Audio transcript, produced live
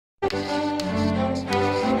Hey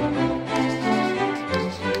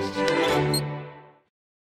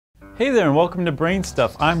there and welcome to Brain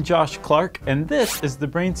Stuff. I'm Josh Clark and this is the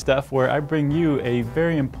Brain Stuff where I bring you a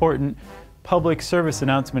very important public service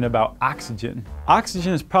announcement about oxygen.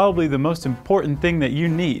 Oxygen is probably the most important thing that you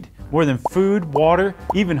need, more than food, water,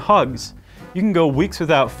 even hugs. You can go weeks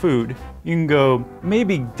without food, you can go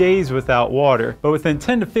maybe days without water, but within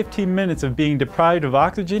 10 to 15 minutes of being deprived of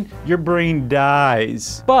oxygen, your brain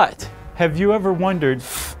dies. But have you ever wondered,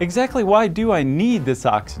 exactly why do I need this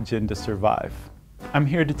oxygen to survive? I'm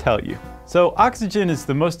here to tell you. So oxygen is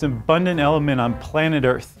the most abundant element on planet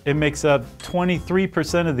Earth. It makes up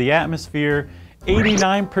 23% of the atmosphere,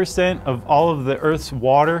 89% of all of the Earth's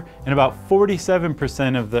water, and about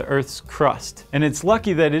 47% of the Earth's crust. And it's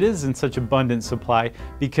lucky that it is in such abundant supply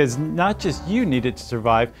because not just you need it to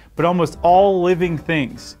survive, but almost all living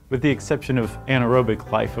things, with the exception of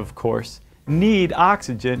anaerobic life, of course, need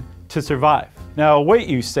oxygen to survive. Now wait,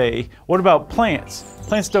 you say, what about plants?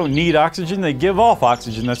 Plants don't need oxygen, they give off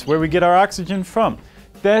oxygen. That's where we get our oxygen from.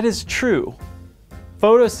 That is true.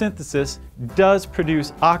 Photosynthesis does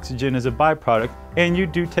produce oxygen as a byproduct, and you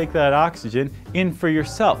do take that oxygen in for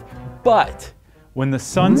yourself. But when the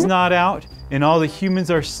sun's not out and all the humans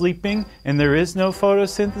are sleeping and there is no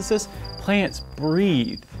photosynthesis, plants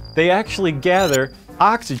breathe. They actually gather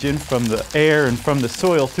oxygen from the air and from the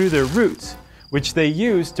soil through their roots, which they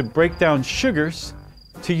use to break down sugars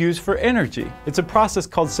to use for energy. It's a process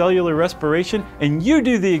called cellular respiration, and you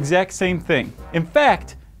do the exact same thing. In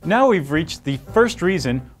fact, now we've reached the first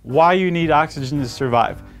reason why you need oxygen to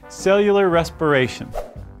survive: cellular respiration.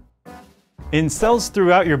 In cells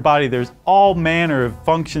throughout your body, there's all manner of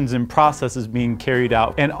functions and processes being carried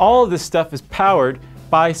out, and all of this stuff is powered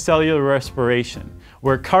by cellular respiration,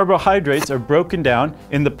 where carbohydrates are broken down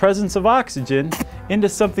in the presence of oxygen into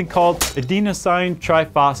something called adenosine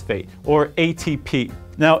triphosphate, or ATP.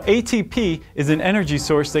 Now, ATP is an energy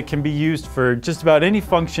source that can be used for just about any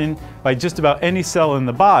function by just about any cell in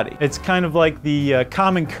the body. It's kind of like the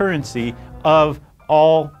common currency of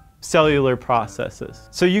all cellular processes.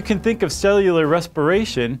 So you can think of cellular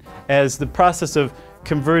respiration as the process of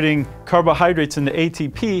converting carbohydrates into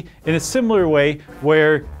ATP in a similar way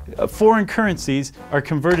where foreign currencies are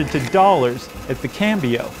converted to dollars at the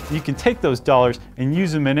cambio. You can take those dollars and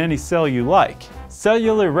use them in any cell you like.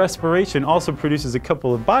 Cellular respiration also produces a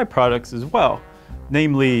couple of byproducts as well,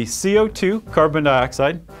 namely CO2, carbon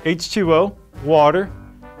dioxide, H2O, water,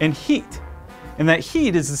 and heat. And that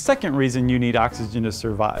heat is the second reason you need oxygen to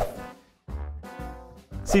survive.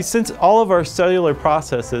 See, since all of our cellular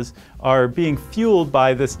processes are being fueled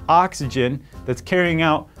by this oxygen that's carrying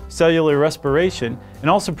out cellular respiration and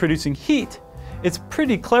also producing heat, it's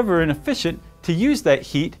pretty clever and efficient to use that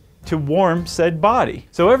heat to warm said body.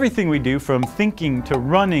 So everything we do, from thinking to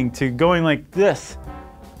running to going like this,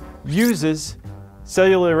 uses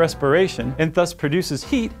cellular respiration and thus produces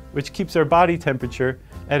heat, which keeps our body temperature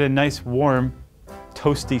at a nice warm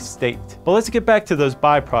toasty state. But let's get back to those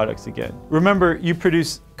byproducts again. Remember, you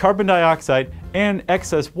produce carbon dioxide and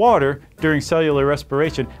excess water during cellular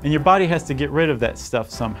respiration, and your body has to get rid of that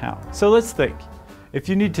stuff somehow. So let's think. If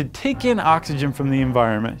you need to take in oxygen from the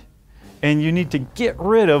environment and you need to get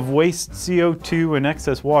rid of waste CO2 and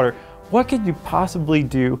excess water, what could you possibly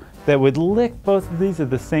do that would lick both of these at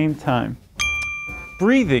the same time?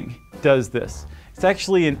 Breathing does this. It's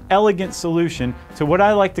actually an elegant solution to what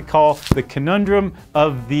I like to call the conundrum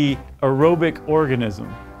of the aerobic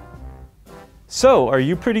organism. So, are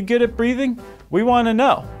you pretty good at breathing? We want to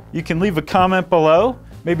know. You can leave a comment below,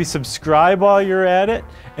 maybe subscribe while you're at it,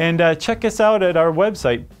 and check us out at our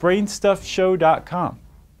website, brainstuffshow.com.